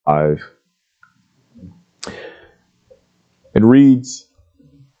It reads,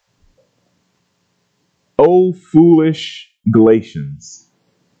 "O foolish Galatians,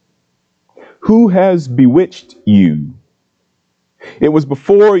 who has bewitched you? It was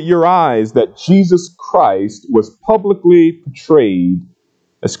before your eyes that Jesus Christ was publicly portrayed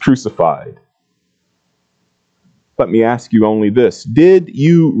as crucified. Let me ask you only this. Did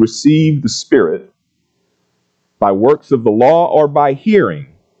you receive the Spirit by works of the law or by hearing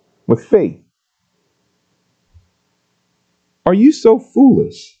with faith? Are you so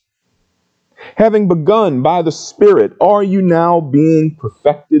foolish? Having begun by the Spirit, are you now being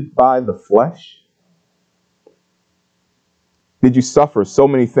perfected by the flesh? Did you suffer so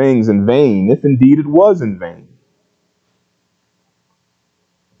many things in vain, if indeed it was in vain?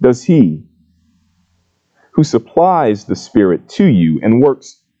 Does he who supplies the Spirit to you and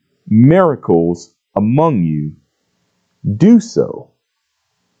works miracles among you do so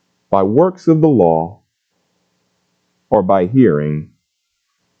by works of the law or by hearing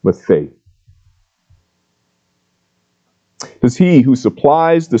with faith? Does he who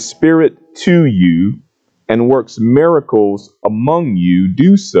supplies the Spirit to you and works miracles among you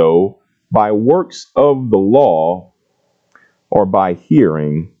do so by works of the law or by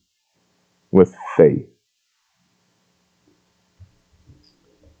hearing with faith?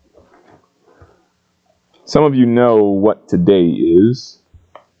 Some of you know what today is.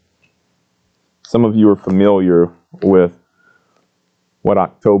 Some of you are familiar with what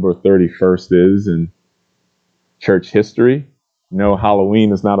October 31st is in church history. No,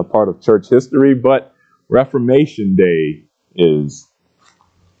 Halloween is not a part of church history, but Reformation Day is.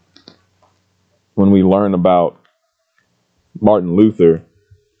 When we learn about Martin Luther,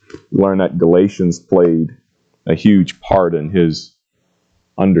 we learn that Galatians played a huge part in his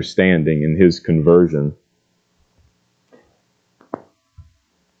understanding and his conversion.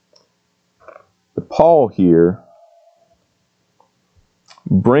 But Paul here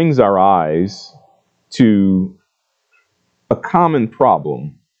brings our eyes to a common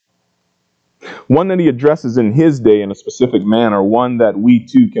problem, one that he addresses in his day in a specific manner, one that we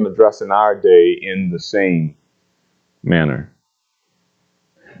too can address in our day in the same manner.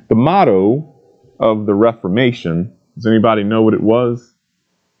 The motto of the Reformation, does anybody know what it was?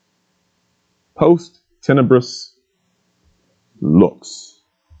 Post tenebris lux.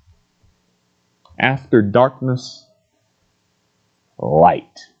 After darkness,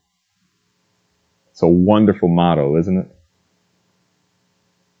 light. It's a wonderful motto, isn't it?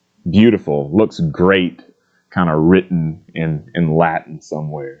 Beautiful, looks great, kind of written in Latin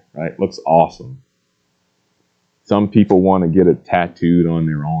somewhere, right? Looks awesome. Some people want to get it tattooed on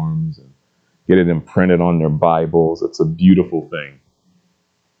their arms and get it imprinted on their Bibles. It's a beautiful thing.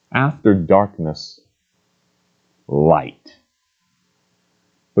 After darkness, light.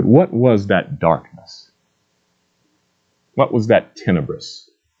 But what was that darkness? What was that tenebris?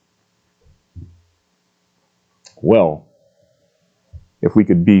 Well, if we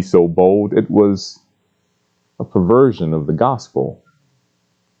could be so bold, it was a perversion of the gospel.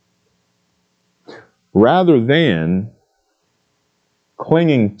 Rather than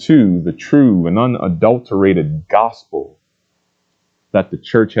clinging to the true and unadulterated gospel that the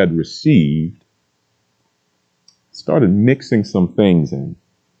church had received, started mixing some things in,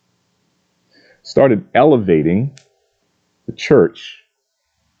 started elevating the church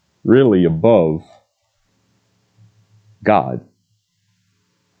really above God.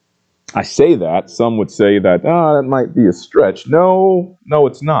 I say that, some would say that, that might be a stretch. No,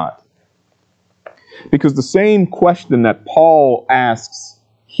 it's not. Because the same question that Paul asks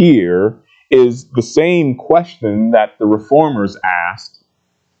here is the same question that the reformers asked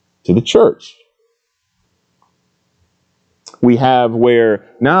to the church. We have where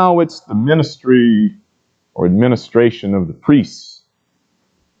now it's the ministry or administration of the priests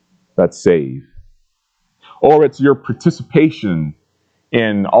that save. Or it's your participation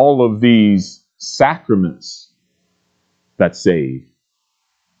in all of these sacraments that save.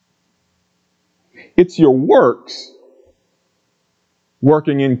 It's your works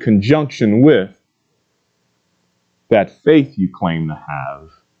working in conjunction with that faith you claim to have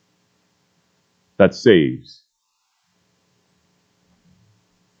that saves.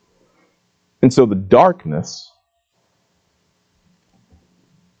 And so the darkness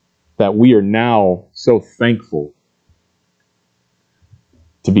that we are now so thankful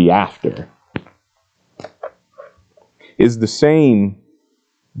to be after is the same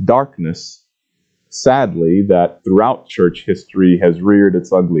darkness, sadly, that throughout church history has reared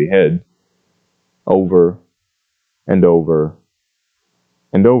its ugly head over and over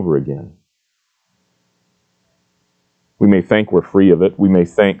and over again. We may think we're free of it. We may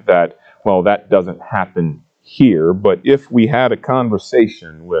think that, well, that doesn't happen here. But if we had a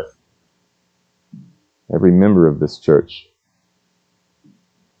conversation with every member of this church,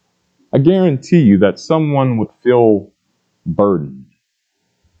 I guarantee you that someone would feel burdened.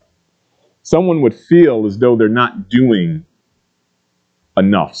 Someone would feel as though they're not doing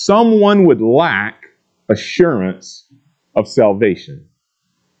enough. Someone would lack assurance of salvation,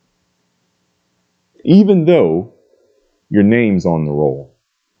 even though your name's on the roll.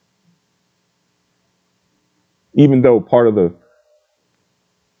 Even though part of the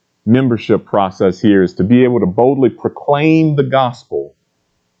membership process here is to be able to boldly proclaim the gospel,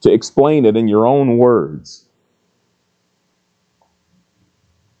 to explain it in your own words.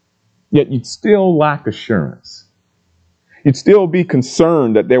 Yet you'd still lack assurance. You'd still be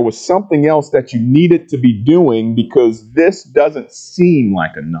concerned that there was something else that you needed to be doing because this doesn't seem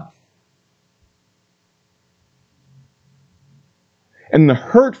like enough. And the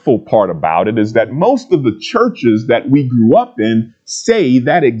hurtful part about it is that most of the churches that we grew up in say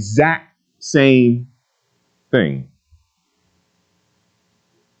that exact same thing.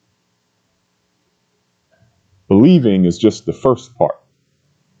 Believing is just the first part.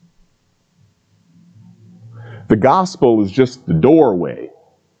 The gospel is just the doorway.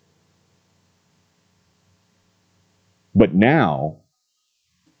 But now,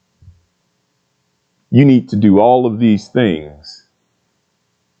 you need to do all of these things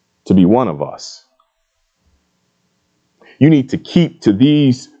to be one of us. You need to keep to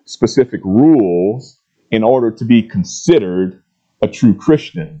these specific rules in order to be considered a true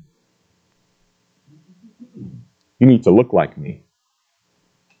Christian. You need to look like me.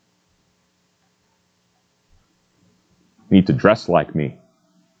 You need to dress like me.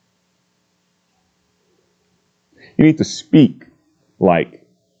 You need to speak like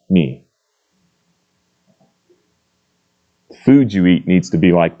me. The food you eat needs to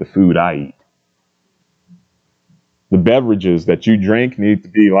be like the food I eat. The beverages that you drink need to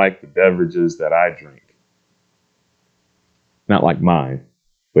be like the beverages that I drink. Not like mine,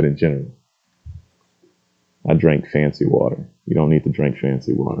 but in general. I drink fancy water. You don't need to drink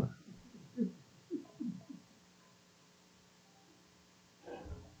fancy water.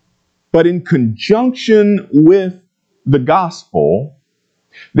 But in conjunction with the gospel,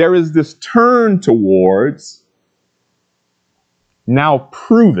 there is this turn towards, now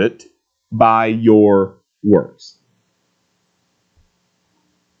prove it by your works.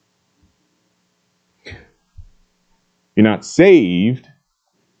 You're not saved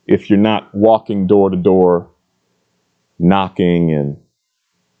if you're not walking door to door, knocking and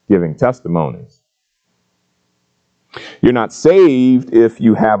giving testimonies. You're not saved if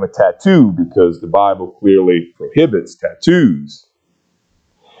you have a tattoo, because the Bible clearly prohibits tattoos.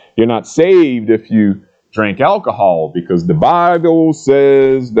 You're not saved if you drank alcohol, because the Bible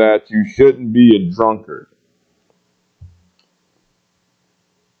says that you shouldn't be a drunkard.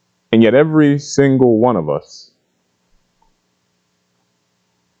 And yet every single one of us,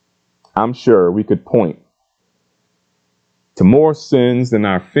 I'm sure we could point to more sins than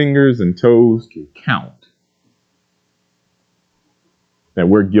our fingers and toes can count that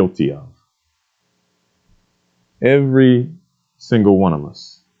we're guilty of. Every single one of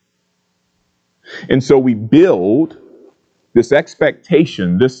us. And so we build this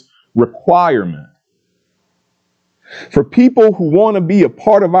expectation, this requirement for people who want to be a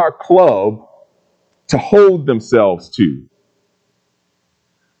part of our club to hold themselves to.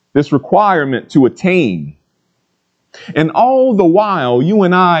 This requirement to attain. And all the while, you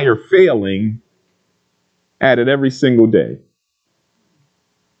and I are failing at it every single day.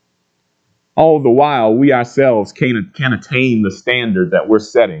 All the while, we ourselves can't attain the standard that we're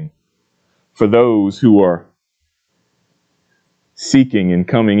setting for those who are seeking and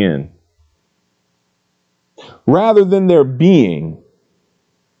coming in. Rather than there being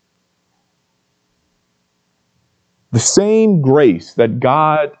the same grace that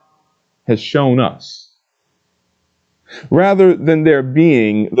God has shown us, rather than there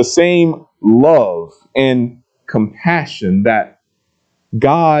being the same love and compassion that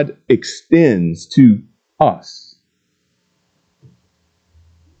God extends to us,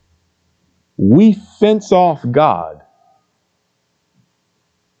 we fence off God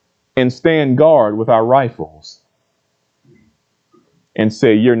and stand guard with our rifles and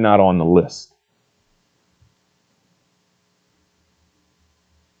say, you're not on the list.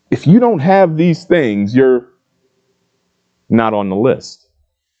 If you don't have these things, you're not on the list.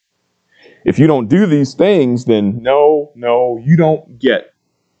 If you don't do these things, then no, you don't get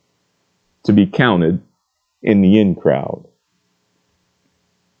to be counted in the in crowd.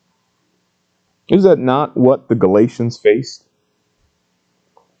 Is that not what the Galatians faced?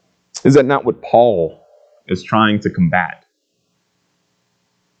 Is that not what Paul is trying to combat?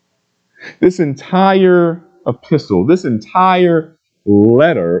 This entire epistle, this entire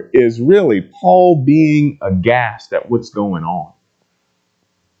letter is really Paul being aghast at what's going on.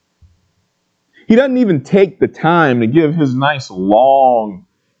 He doesn't even take the time to give his nice long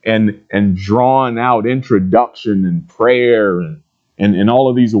and drawn out introduction and prayer and all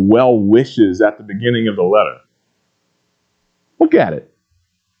of these well wishes at the beginning of the letter. Look at it.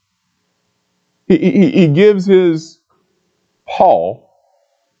 He gives his Paul,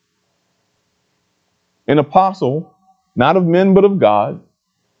 an apostle, not of men but of God,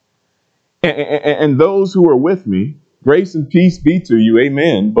 and those who are with me, grace and peace be to you,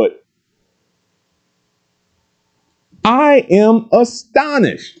 amen. But I am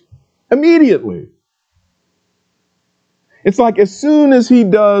astonished immediately. It's like as soon as he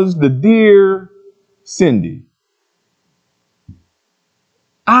does the Dear Cindy,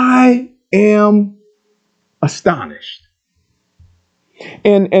 I am astonished.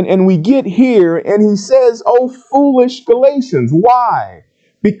 And we get here and he says, "Oh, foolish Galatians." Why?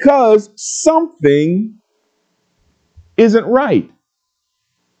 Because something isn't right.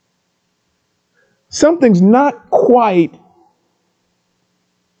 Something's not quite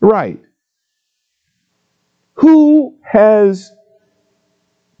right. Who has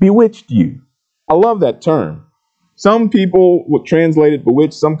bewitched you? I love that term. Some people would translate it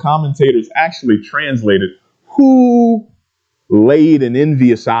bewitched. Some commentators actually translate it, who laid an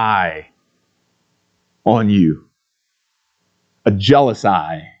envious eye on you? A jealous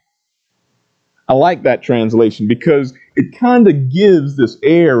eye. I like that translation because it kind of gives this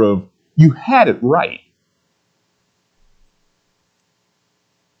air of you had it right.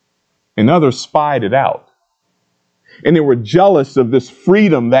 And others spied it out. And they were jealous of this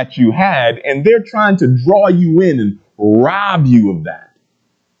freedom that you had, and they're trying to draw you in and rob you of that.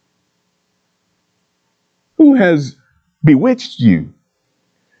 Who has bewitched you?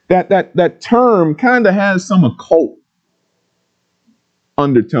 That term kind of has some occult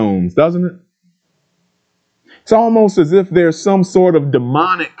undertones, doesn't it? It's almost as if there's some sort of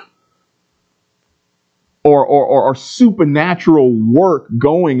demonic or supernatural work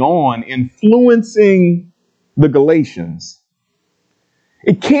going on influencing the Galatians.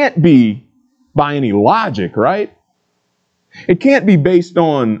 It can't be by any logic, right? It can't be based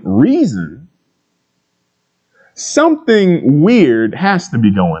on reason. Something weird has to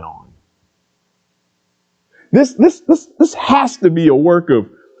be going on. This has to be a work of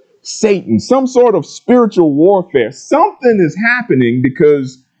Satan, some sort of spiritual warfare. Something is happening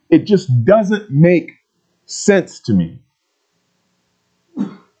because it just doesn't make sense to me.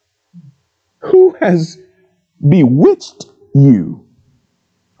 Who has bewitched you?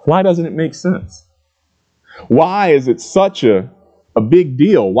 Why doesn't it make sense? Why is it such a big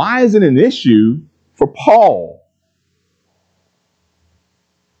deal? Why is it an issue for Paul?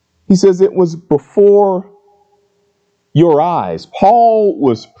 He says it was before your eyes. Paul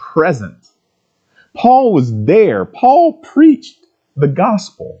was present. Paul was there. Paul preached the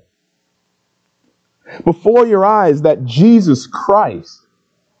gospel. Before your eyes, that Jesus Christ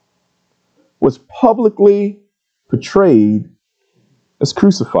was publicly portrayed as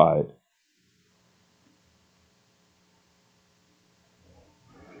crucified.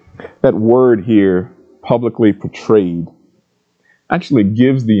 That word here, publicly portrayed, actually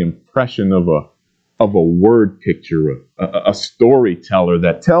gives the impression of a word picture, a storyteller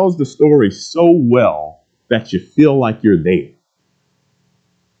that tells the story so well that you feel like you're there.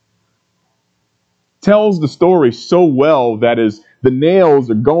 Tells the story so well that as the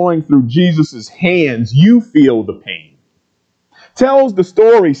nails are going through Jesus' hands, you feel the pain. Tells the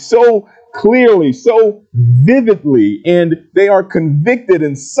story so clearly, so vividly, and they are convicted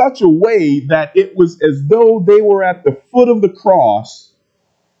in such a way that it was as though they were at the foot of the cross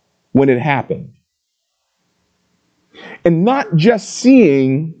when it happened. And not just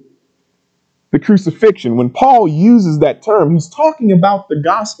seeing the crucifixion. When Paul uses that term, he's talking about the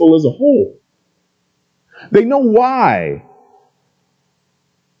gospel as a whole. They know why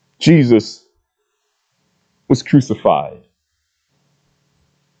Jesus was crucified.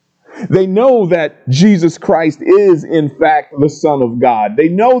 They know that Jesus Christ is, in fact, the Son of God. They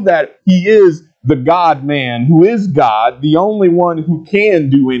know that he is the God-man who is God, the only one who can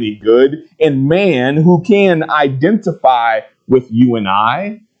do any good, and man who can identify with you and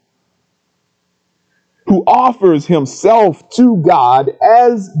I, who offers himself to God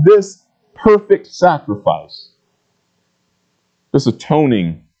as this perfect sacrifice, this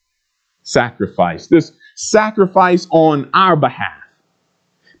atoning sacrifice, this sacrifice on our behalf,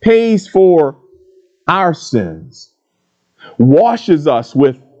 pays for our sins, washes us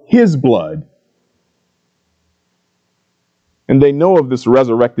with his blood. And they know of this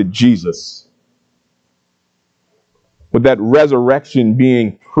resurrected Jesus, with that resurrection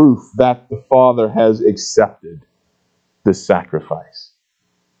being proof that the Father has accepted the sacrifice.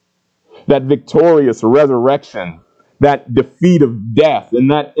 That victorious resurrection, that defeat of death,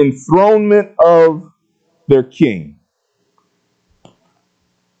 and that enthronement of their King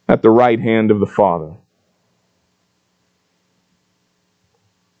at the right hand of the Father.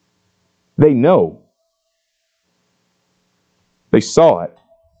 They know. They saw it.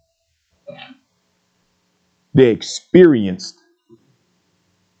 They experienced.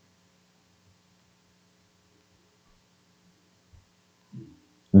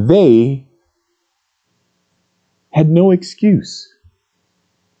 They had no excuse.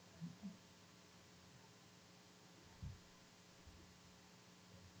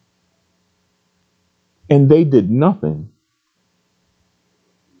 And they did nothing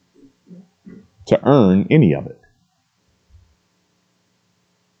to earn any of it.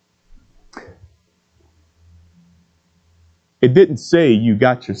 It didn't say you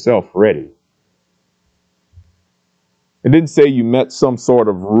got yourself ready. It didn't say you met some sort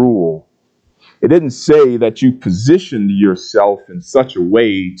of rule. It didn't say that you positioned yourself in such a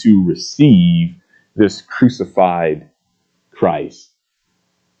way to receive this crucified Christ.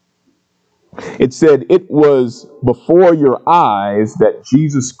 It said it was before your eyes that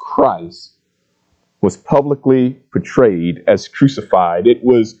Jesus Christ was publicly portrayed as crucified. It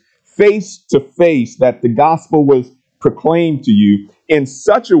was face to face that the gospel was proclaimed to you in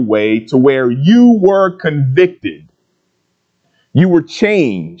such a way to where you were convicted. You were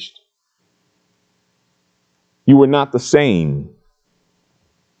changed. You were not the same.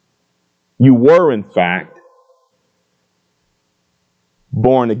 You were, in fact,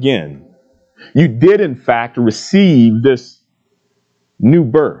 born again. You did, in fact, receive this new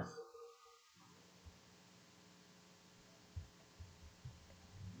birth.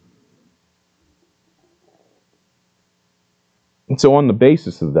 And so on the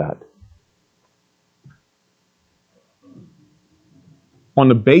basis of that, on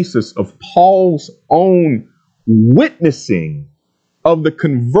the basis of Paul's own witnessing of the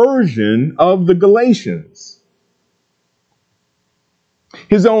conversion of the Galatians,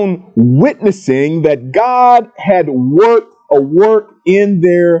 his own witnessing that God had worked a work in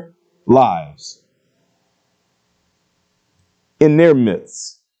their lives, in their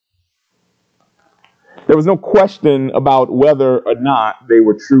midst. There was no question about whether or not they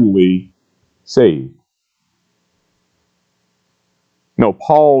were truly saved. No,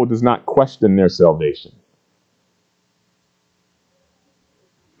 Paul does not question their salvation.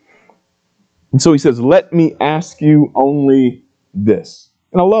 And so he says, let me ask you only this.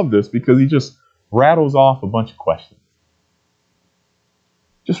 And I love this because he just rattles off a bunch of questions.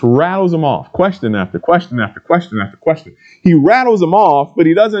 Just rattles them off. Question after question after question after question. He rattles them off, but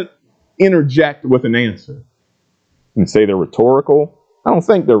he doesn't interject with an answer. And say they're rhetorical. I don't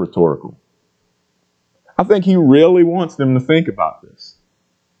think they're rhetorical. I think he really wants them to think about this.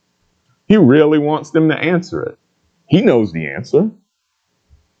 He really wants them to answer it. He knows the answer.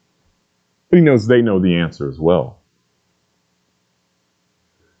 But he knows they know the answer as well.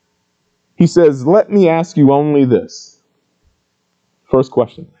 He says, let me ask you only this. First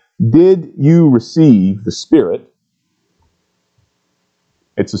question. Did you receive the Spirit?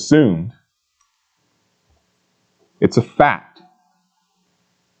 It's assumed. It's a fact.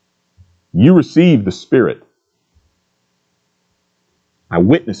 You received the Spirit. I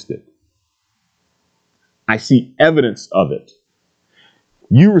witnessed it. I see evidence of it.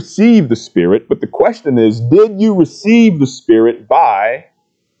 You received the Spirit, but the question is, did you receive the Spirit by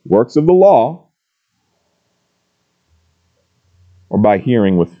works of the law or by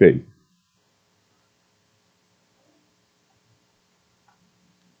hearing with faith?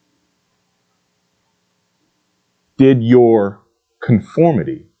 Did your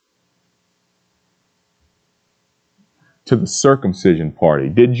conformity to the circumcision party,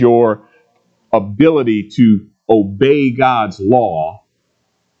 did your ability to obey God's law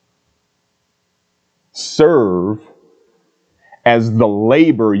serve as the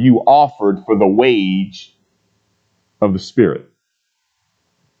labor you offered for the wage of the Spirit?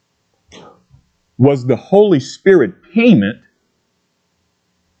 Was the Holy Spirit payment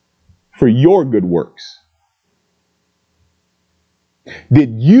for your good works?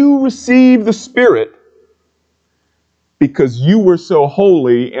 Did you receive the Spirit because you were so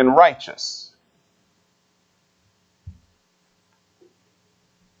holy and righteous?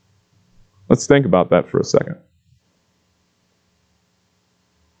 Let's think about that for a second.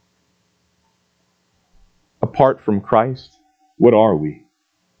 apart from Christ, what are we?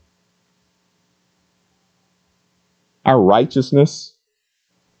 Our righteousness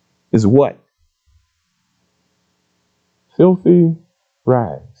is what? Filthy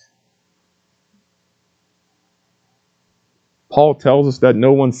rags. Paul tells us that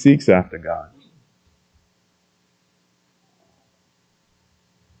no one seeks after God.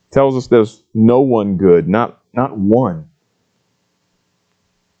 Tells us there's no one good, not one.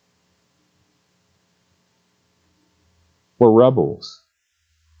 We're rebels,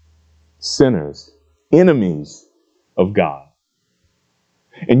 sinners, enemies of God.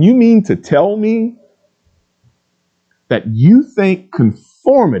 And you mean to tell me that you think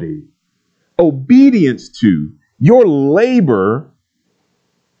conformity, obedience to, your labor,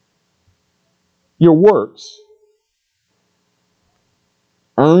 your works,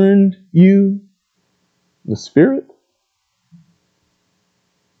 earned you the Spirit?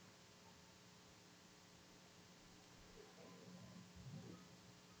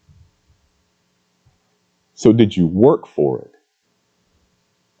 So did you work for it?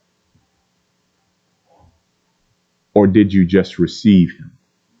 Or did you just receive Him?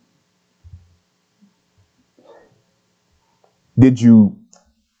 Did you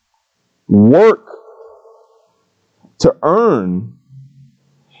work to earn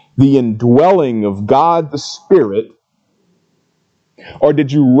the indwelling of God the Spirit? Or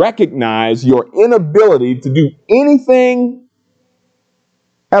did you recognize your inability to do anything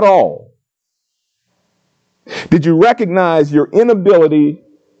at all? Did you recognize your inability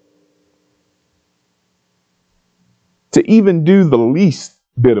to even do the least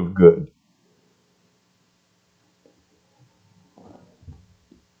bit of good?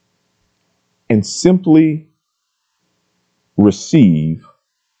 And simply receive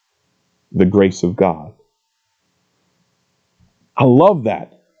the grace of God. I love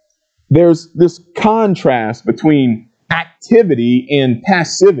that. There's this contrast between activity and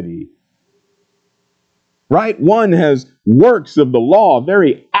passivity. Right? One has works of the law, a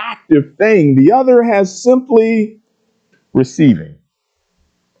very active thing. The other has simply receiving.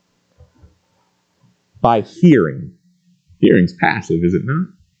 By hearing. Hearing's passive, is it not?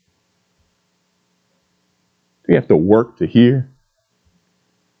 Do you have to work to hear?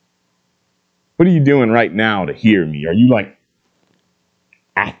 What are you doing right now to hear me? Are you like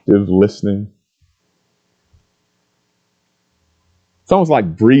active listening? It's almost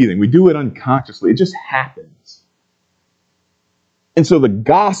like breathing. We do it unconsciously. It just happens. And so the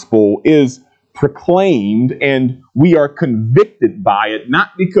gospel is proclaimed and we are convicted by it, not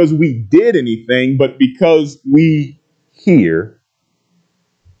because we did anything, but because we hear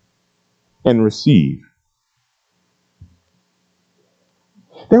and receive.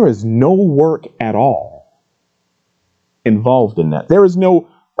 There is no work at all involved in that. There is no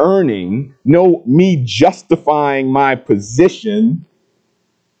earning, no me justifying my position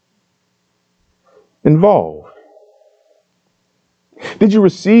involved. Did you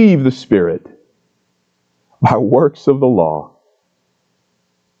receive the Spirit by works of the law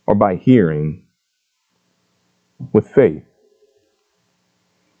or by hearing with faith?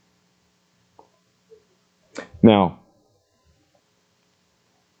 Now,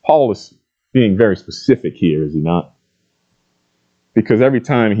 Paul is being very specific here, is he not? Because every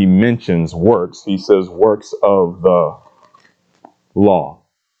time he mentions works, he says works of the law.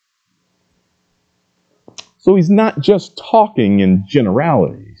 So he's not just talking in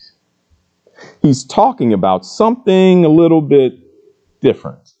generalities. He's talking about something a little bit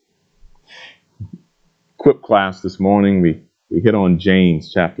different. Equip class this morning, we hit on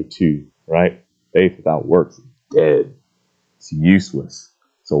James chapter 2, right? Faith without works is dead. It's useless.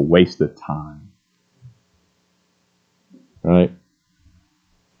 It's a waste of time. Right?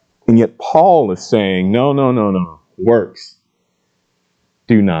 And yet Paul is saying, no. Works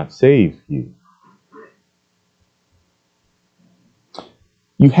do not save you.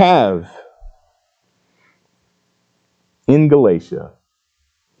 You have in Galatia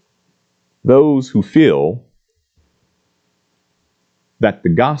those who feel that the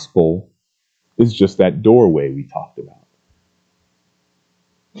gospel is just that doorway we talked about.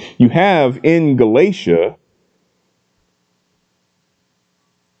 You have in Galatia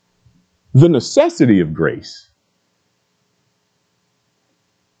the necessity of grace,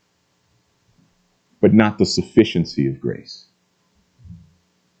 but not the sufficiency of grace.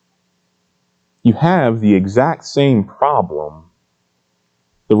 You have the exact same problem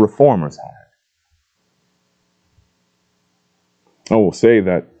the reformers had. I will say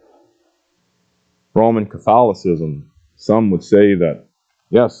that Roman Catholicism, some would say that,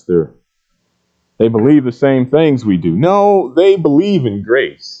 yes, they believe the same things we do. No, they believe in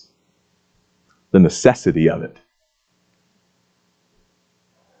grace. the necessity of it.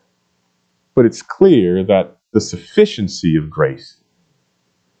 But it's clear that the sufficiency of grace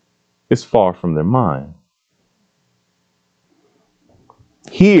is far from their mind.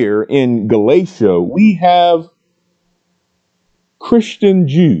 Here in Galatia, we have Christian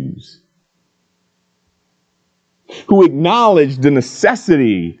Jews who acknowledge the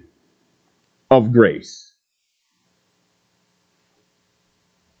necessity of grace.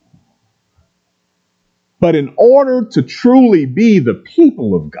 But in order to truly be the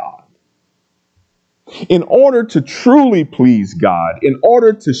people of God, in order to truly please God, in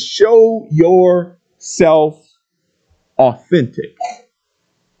order to show yourself authentic,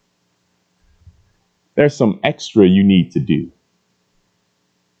 there's some extra you need to do.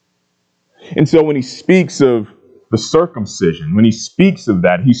 And so when he speaks of the circumcision, when he speaks of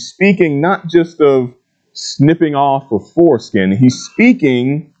that, he's speaking not just of snipping off of foreskin, he's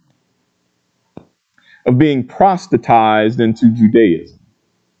speaking of being proselytized into Judaism.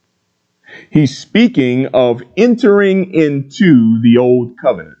 He's speaking of entering into the old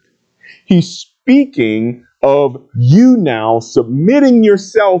covenant. He's speaking of you now submitting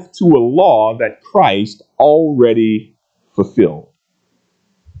yourself to a law that Christ already fulfilled.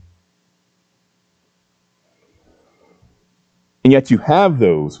 And yet you have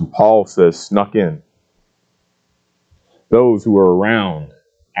those who Paul says snuck in. Those who are around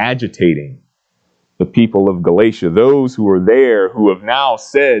agitating the people of Galatia. Those who are there who have now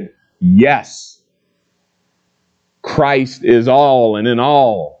said, yes, Christ is all and in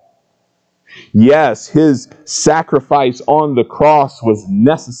all. Yes, his sacrifice on the cross was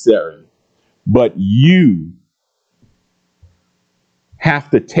necessary. But you have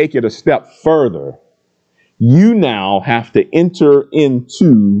to take it a step further. You now have to enter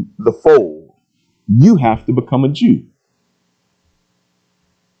into the fold. You have to become a Jew.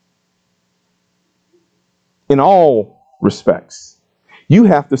 In all respects, you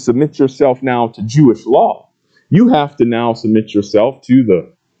have to submit yourself now to Jewish law. You have to now submit yourself to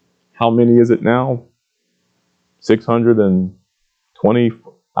the, how many is it now? 620,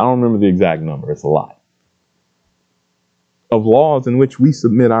 I don't remember the exact number, it's a lot, of laws in which we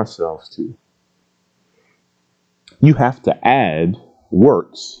submit ourselves to. You have to add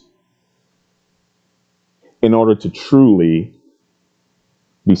works in order to truly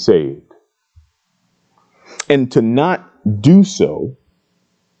be saved. And to not do so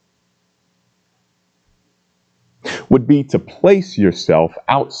would be to place yourself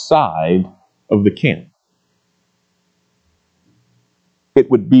outside of the camp.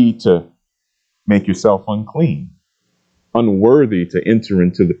 It would be to make yourself unclean, unworthy to enter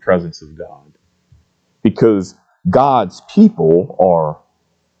into the presence of God. Because God's people are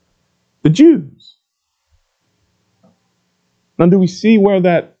the Jews. Now, do we see where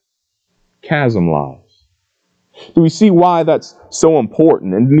that chasm lies? Do we see why that's so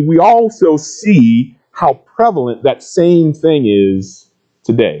important? And do we also see how prevalent that same thing is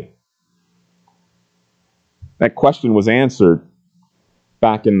today? That question was answered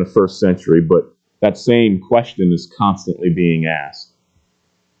back in the first century, but that same question is constantly being asked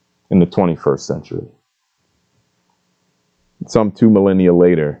in the 21st century. Some 2 millennia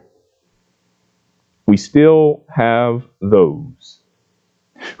later, we still have those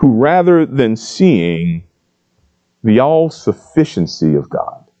who, rather than seeing the all-sufficiency of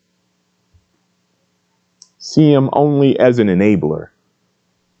God, see him only as an enabler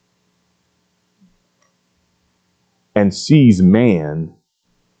and sees man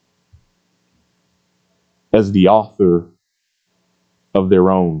as the author of their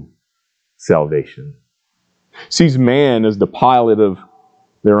own salvation. Sees man as the pilot of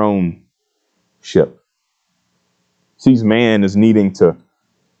their own ship. Sees man as needing to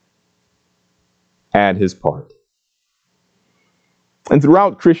add his part. And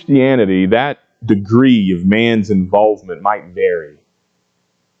throughout Christianity, that degree of man's involvement might vary.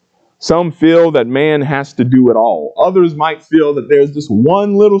 Some feel that man has to do it all. Others might feel that there's just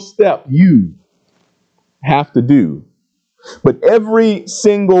one little step you have to do. But every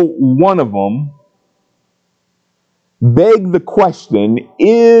single one of them beg the question,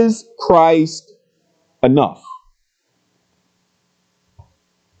 is Christ enough?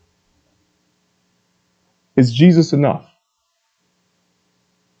 Is Jesus enough?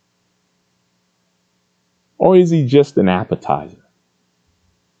 Or is he just an appetizer?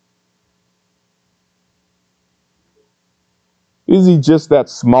 Is he just that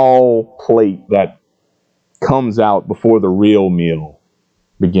small plate that comes out before the real meal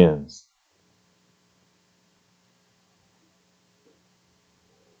begins?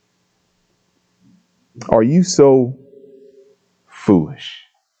 Are you so foolish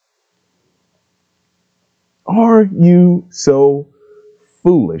Are you so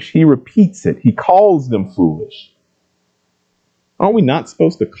foolish? He repeats it. He calls them foolish. Are we not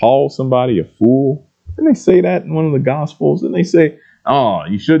supposed to call somebody a fool? Didn't they say that in one of the Gospels? Didn't they say, oh,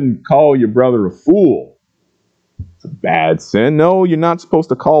 you shouldn't call your brother a fool? It's a bad sin. No, you're not supposed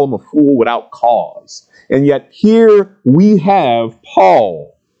to call him a fool without cause. And yet here we have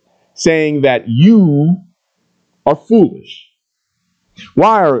Paul saying that you are foolish.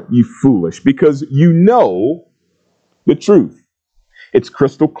 Why are you foolish? Because you know the truth. It's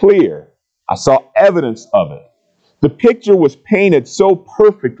crystal clear. I saw evidence of it. The picture was painted so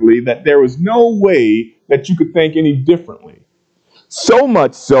perfectly that there was no way that you could think any differently. So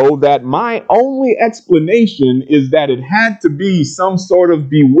much so that my only explanation is that it had to be some sort of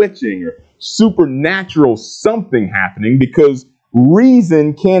bewitching or supernatural something happening because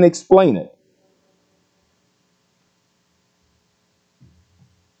reason can't explain it.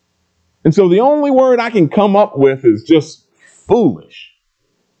 And so the only word I can come up with is just foolish.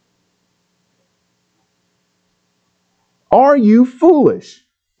 Are you foolish?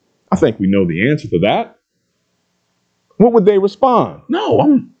 I think we know the answer to that. What would they respond? No,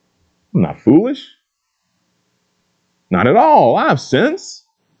 I'm not foolish. Not at all. I have sense.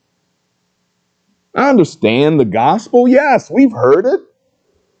 I understand the gospel. Yes, we've heard it.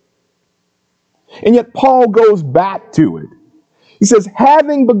 And yet Paul goes back to it. He says,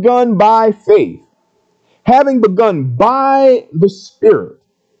 having begun by faith, having begun by the Spirit.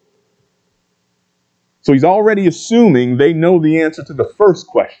 So he's already assuming they know the answer to the first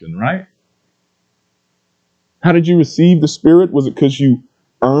question, right? How did you receive the Spirit? Was it because you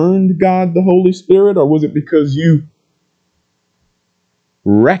earned God the Holy Spirit, or was it because you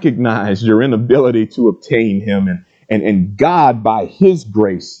recognized your inability to obtain Him and God, by His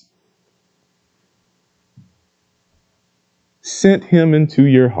grace, sent Him into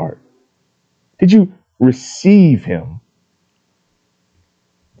your heart? Did you receive Him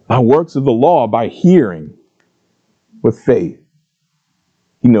by works of the law, by hearing with faith?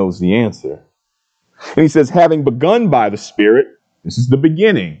 He knows the answer. And he says, having begun by the Spirit, this is the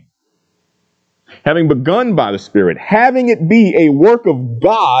beginning. Having begun by the Spirit, having it be a work of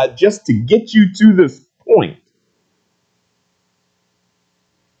God just to get you to this point.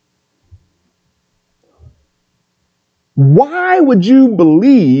 Why would you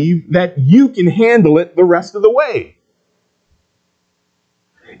believe that you can handle it the rest of the way?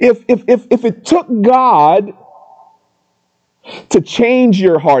 If it took God to change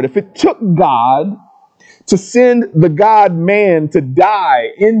your heart, if it took God to send the God-man to die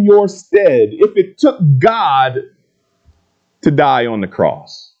in your stead, if it took God to die on the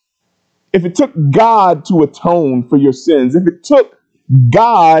cross, if it took God to atone for your sins, if it took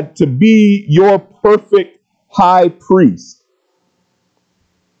God to be your perfect high priest,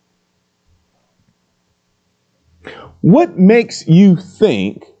 what makes you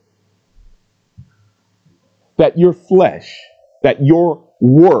think that your flesh, that your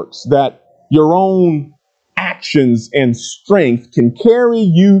works, that your own actions and strength can carry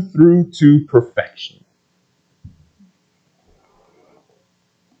you through to perfection?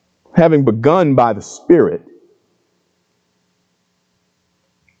 Having begun by the Spirit,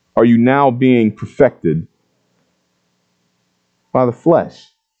 are you now being perfected by the flesh?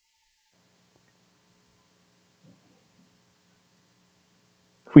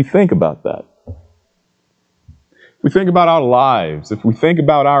 If we think about that, if we think about our lives, if we think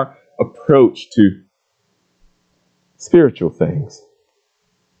about our approach to spiritual things,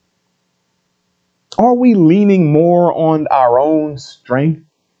 are we leaning more on our own strength?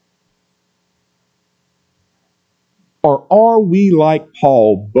 Or are we, like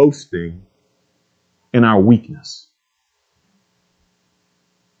Paul, boasting in our weakness?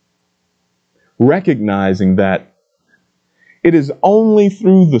 Recognizing that it is only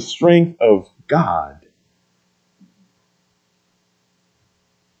through the strength of God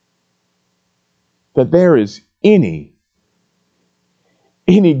that there is any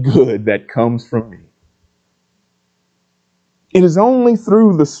good that comes from me. It is only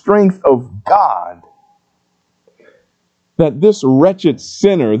through the strength of God that this wretched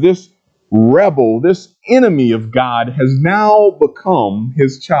sinner, this rebel, this enemy of God has now become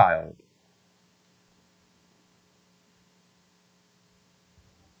His child.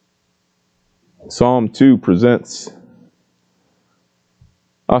 Psalm 2 presents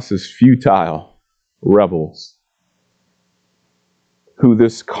us as futile rebels, who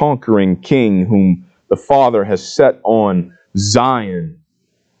this conquering king whom the Father has set on Zion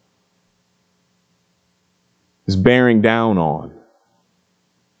is bearing down on.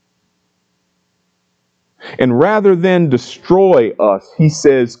 And rather than destroy us, He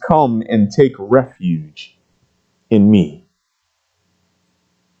says, come and take refuge in me.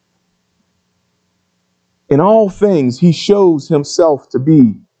 In all things, he shows himself to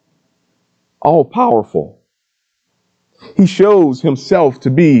be all powerful. He shows himself to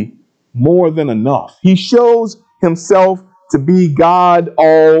be more than enough. He shows himself to be God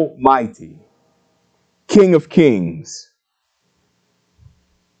Almighty, King of Kings.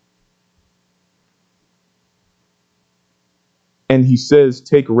 And he says,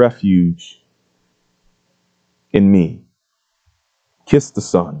 take refuge in me. Kiss the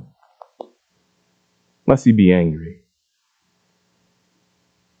Son, lest he be angry.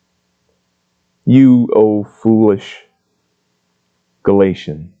 You, O foolish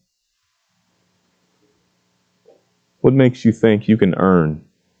Galatian, what makes you think you can earn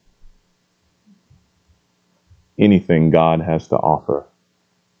anything God has to offer,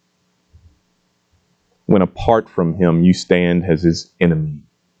 when apart from him you stand as his enemy?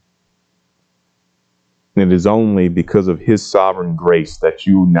 And it is only because of his sovereign grace that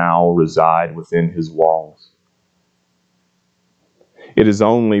you now reside within his walls. It is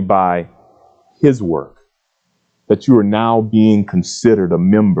only by his work that you are now being considered a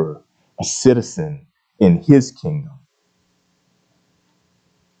member, a citizen in his kingdom.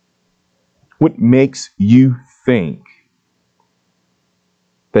 What makes you think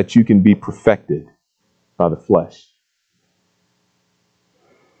that you can be perfected by the flesh?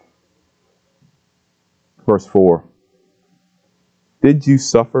 Verse 4. Did you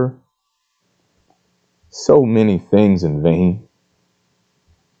suffer so many things in vain?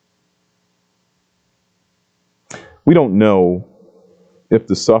 We don't know if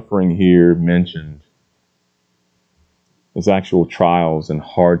the suffering here mentioned is actual trials and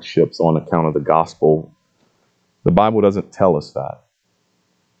hardships on account of the gospel. The Bible doesn't tell us that.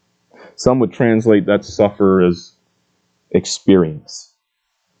 Some would translate that suffer as experience,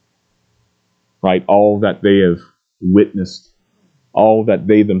 right? All that they have witnessed, all that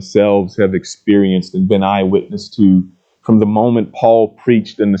they themselves have experienced and been eyewitness to from the moment Paul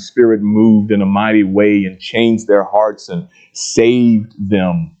preached and the Spirit moved in a mighty way and changed their hearts and saved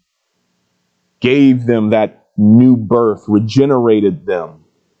them, gave them that new birth, regenerated them.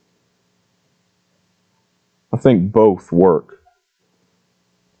 I think both work.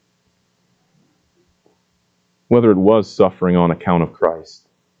 Whether it was suffering on account of Christ.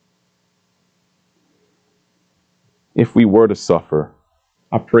 If we were to suffer,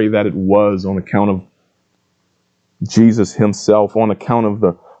 I pray that it was on account of Jesus himself, on account of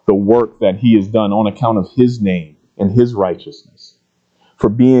the work that he has done, on account of his name and his righteousness, for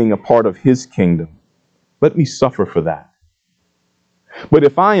being a part of his kingdom. Let me suffer for that. But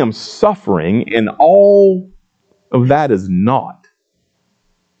if I am suffering and all of that is not,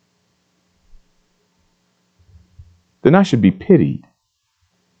 then I should be pitied.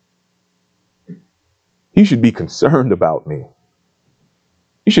 You should be concerned about me.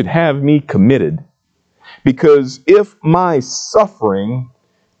 You should have me committed. Because if my suffering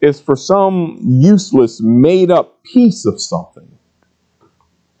is for some useless, made-up piece of something,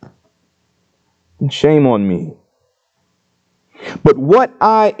 then shame on me. But what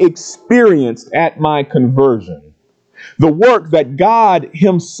I experienced at my conversion, the work that God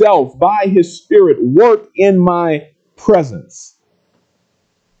himself, by his Spirit, worked in my presence,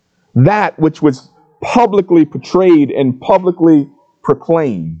 that which was publicly portrayed and publicly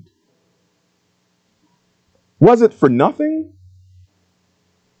proclaimed, was it for nothing?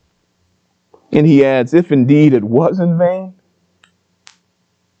 And he adds, if indeed it was in vain,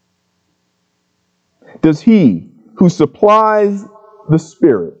 does he who supplies the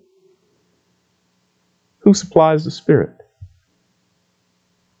Spirit, who supplies the Spirit?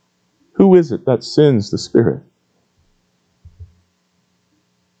 Who is it that sends the Spirit?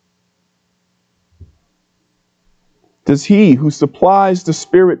 Does he who supplies the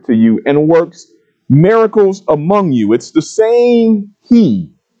Spirit to you and works miracles among you? It's the same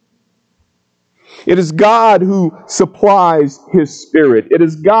he. It is God who supplies his Spirit. It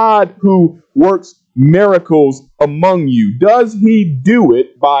is God who works miracles among you. Does he do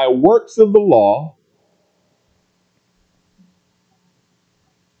it by works of the law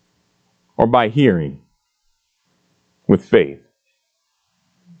or by hearing with faith?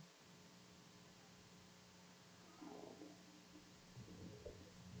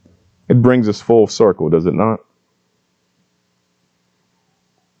 It brings us full circle, does it not?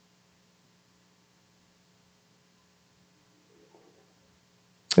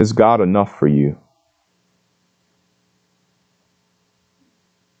 Is God enough for you?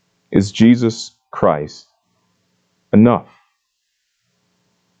 Is Jesus Christ enough?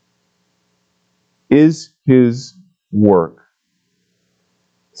 Is his work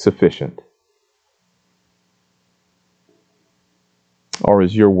sufficient? Or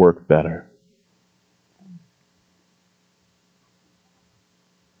is your work better?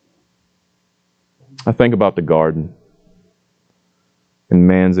 I think about the garden and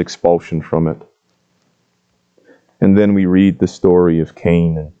man's expulsion from it. And then we read the story of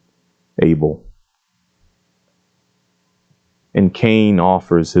Cain and Abel. And Cain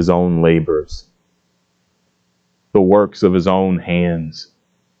offers his own labors, the works of his own hands.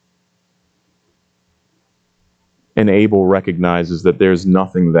 And Abel recognizes that there's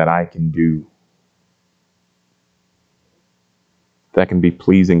nothing that I can do that can be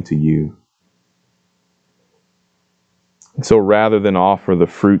pleasing to you. And so rather than offer the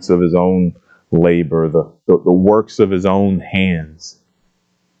fruits of his own labor, the works of his own hands,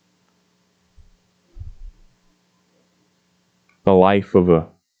 the life of an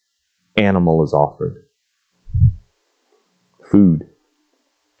animal is offered. Food,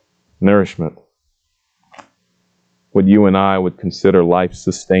 nourishment, what you and I would consider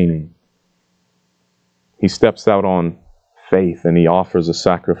life-sustaining. He steps out on faith and he offers a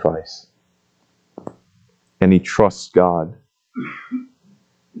sacrifice. And he trusts God.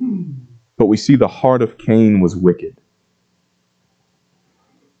 But we see the heart of Cain was wicked.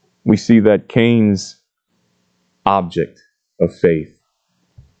 We see that Cain's object of faith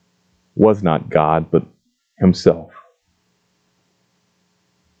was not God, but himself.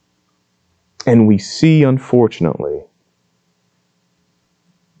 And we see, unfortunately,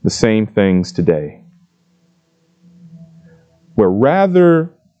 the same things today, where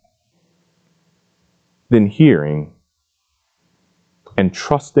rather than hearing and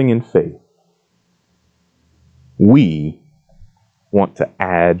trusting in faith, we want to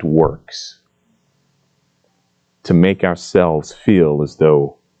add works to make ourselves feel as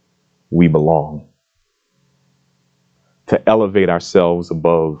though we belong, to elevate ourselves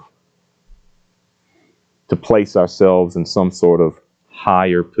above, to place ourselves in some sort of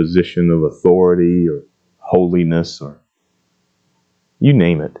higher position of authority or holiness or you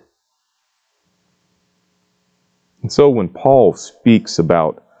name it. And so when Paul speaks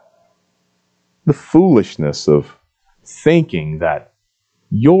about the foolishness of thinking that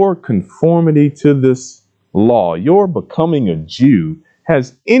your conformity to this law, your becoming a Jew,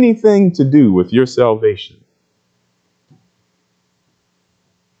 has anything to do with your salvation,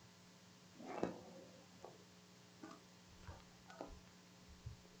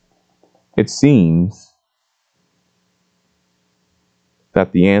 it seems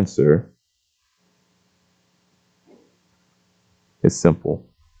that the answer is simple.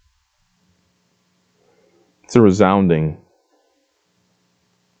 It's a resounding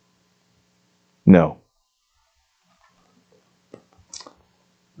no.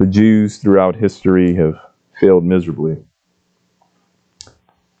 The Jews throughout history have failed miserably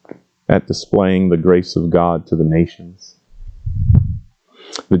at displaying the grace of God to the nations.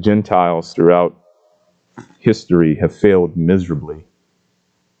 The Gentiles throughout history have failed miserably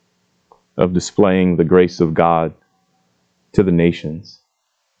of displaying the grace of God to the nations.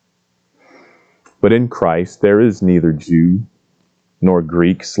 But in Christ there is neither Jew nor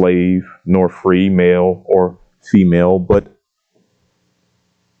Greek, slave, nor free, male or female, but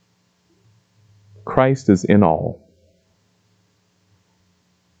Christ is in all.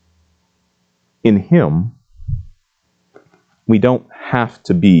 In Him, we don't have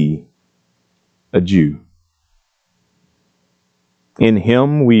to be a Jew. In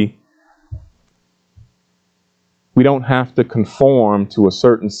Him, we don't have to conform to a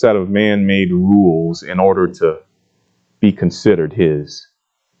certain set of man-made rules in order to be considered His.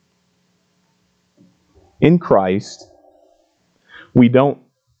 In Christ, we don't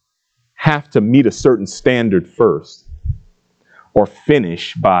have to meet a certain standard first or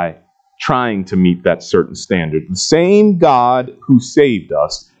finish by trying to meet that certain standard. The same God who saved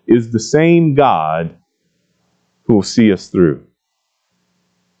us is the same God who will see us through.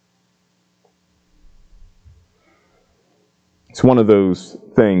 It's one of those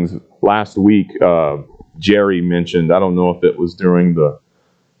things. Last week, Jerry mentioned, I don't know if it was during the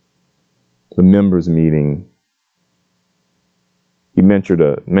members meeting, he mentioned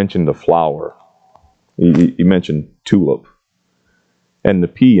a flower. He mentioned tulip. And the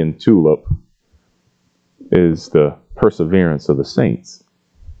P in tulip is the perseverance of the saints.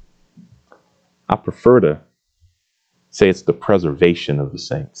 I prefer to say it's the preservation of the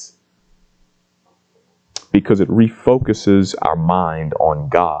saints, because it refocuses our mind on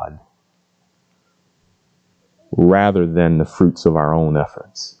God rather than the fruits of our own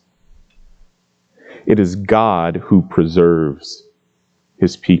efforts. It is God who preserves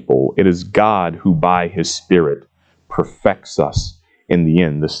His people. It is God who by His Spirit perfects us in the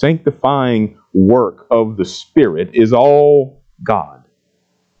end. The sanctifying work of the Spirit is all God.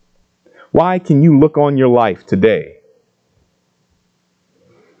 Why can you look on your life today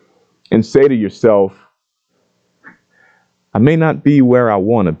and say to yourself, I may not be where I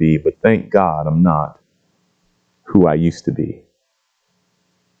want to be, but thank God I'm not who I used to be?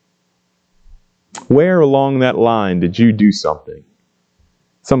 Where along that line did you do something?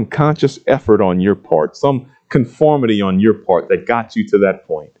 Some conscious effort on your part, some conformity on your part that got you to that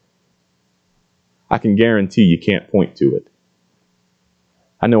point? I can guarantee you can't point to it.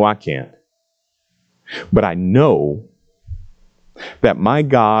 I know I can't. But I know that my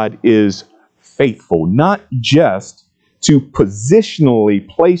God is faithful, not just to positionally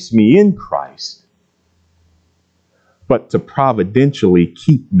place me in Christ, but to providentially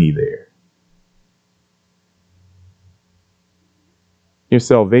keep me there. Your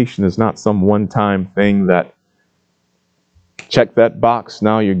salvation is not some one-time thing that check that box,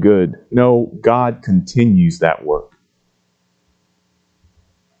 now you're good. No, God continues that work.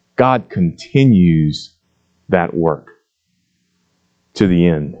 God continues that work to the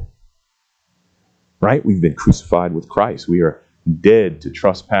end. Right? We've been crucified with Christ. We are dead to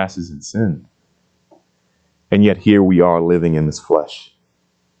trespasses and sin. And yet here we are living in this flesh.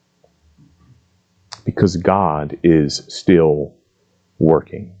 Because God is still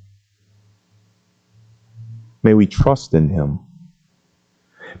working. May we trust in Him.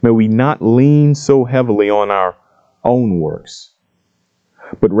 May we not lean so heavily on our own works,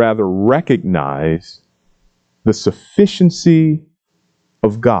 but rather recognize the sufficiency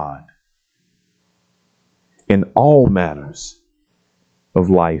of God in all matters of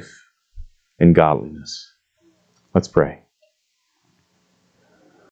life and godliness. Let's pray.